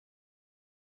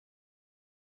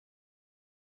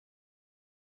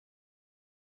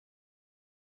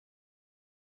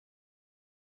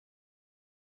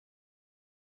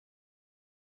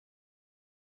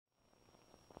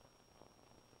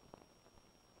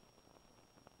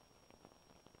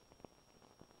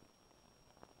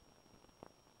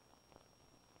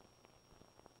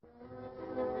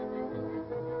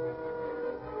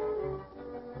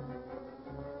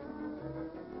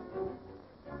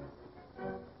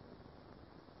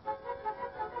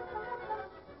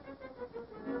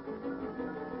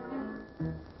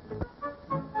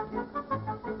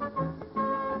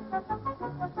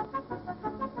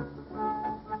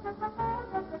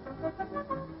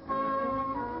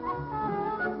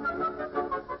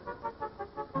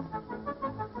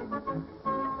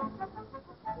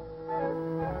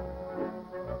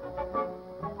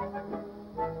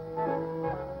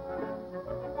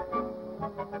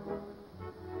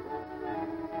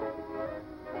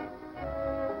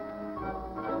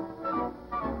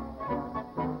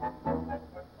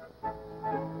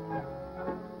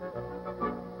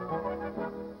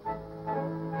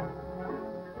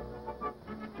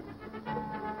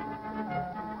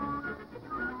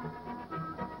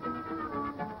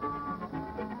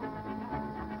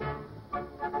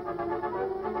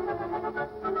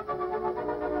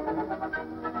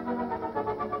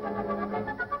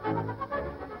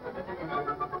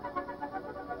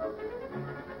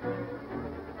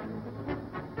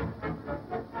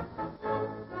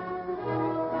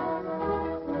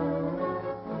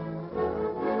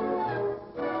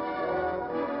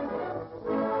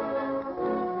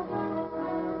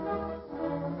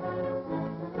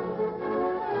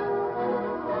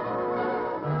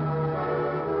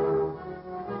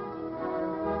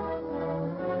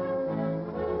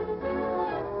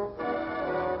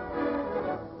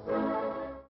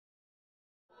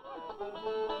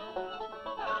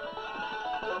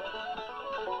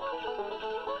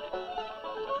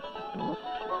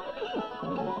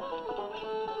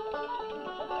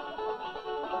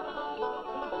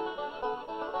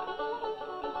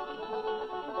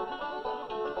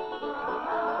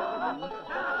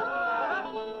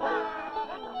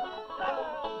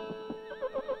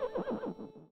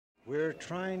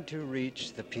trying to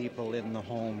reach the people in the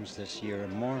homes this year,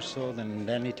 more so than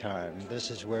any time.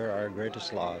 This is where our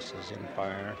greatest loss is,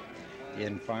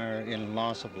 in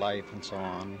loss of life and so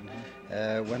on.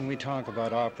 When we talk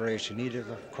about Operation Edith,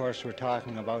 of course, we're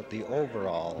talking about the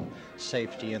overall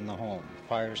safety in the home,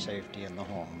 fire safety in the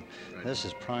home. Right. This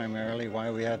is primarily why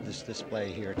we have this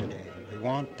display here today. We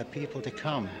want the people to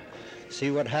come, see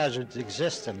what hazards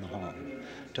exist in the home,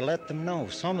 to let them know.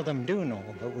 Some of them do know,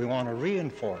 but we want to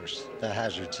reinforce the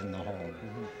hazards in the home.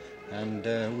 And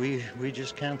we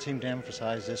just can't seem to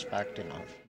emphasize this fact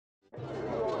enough.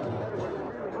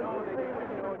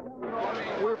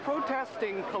 We're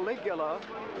protesting Caligula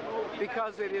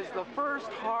because it is the first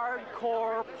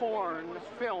hardcore porn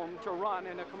film to run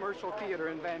in a commercial theater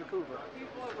in Vancouver.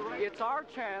 It's our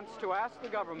chance to ask the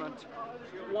government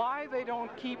why they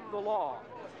don't keep the law.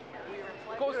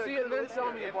 Go see it and then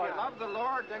tell me about it. If you love the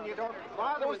Lord, then you don't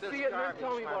bother with this garbage. Go see it and then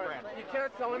tell me about it. You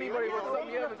can't tell anybody about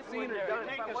something you haven't seen or done.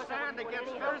 You take a stand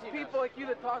against filthiness. There's people like you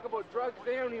that talk about drugs,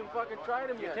 they don't even fucking try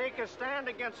them yet. You take a stand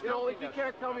against filthiness. You know, like you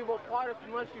can't tell me about pot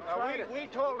unless you've tried it. We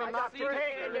told them not to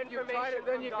take it. If you've tried it,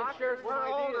 then you can share some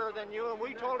ideas. We're older than you, and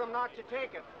we told them not to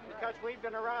take it because we've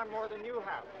been around more than you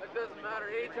have. It doesn't matter.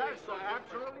 Age is so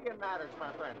absolutely it matters,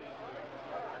 my friend.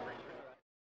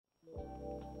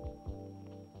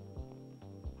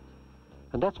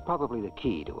 And that's probably the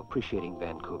key to appreciating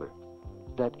Vancouver,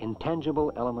 that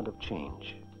intangible element of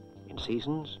change, in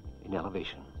seasons, in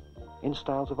elevation, in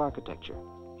styles of architecture,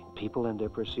 in people and their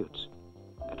pursuits,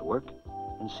 at work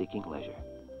and seeking leisure.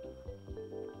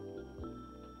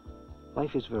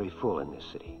 Life is very full in this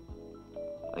city,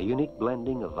 a unique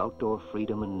blending of outdoor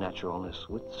freedom and naturalness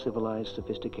with civilized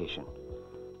sophistication.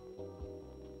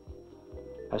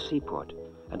 A seaport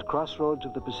and crossroads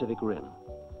of the Pacific Rim,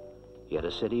 yet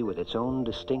a city with its own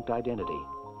distinct identity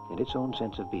and its own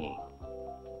sense of being.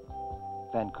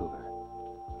 Vancouver,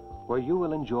 where you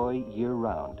will enjoy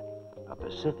year-round a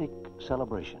Pacific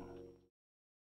celebration.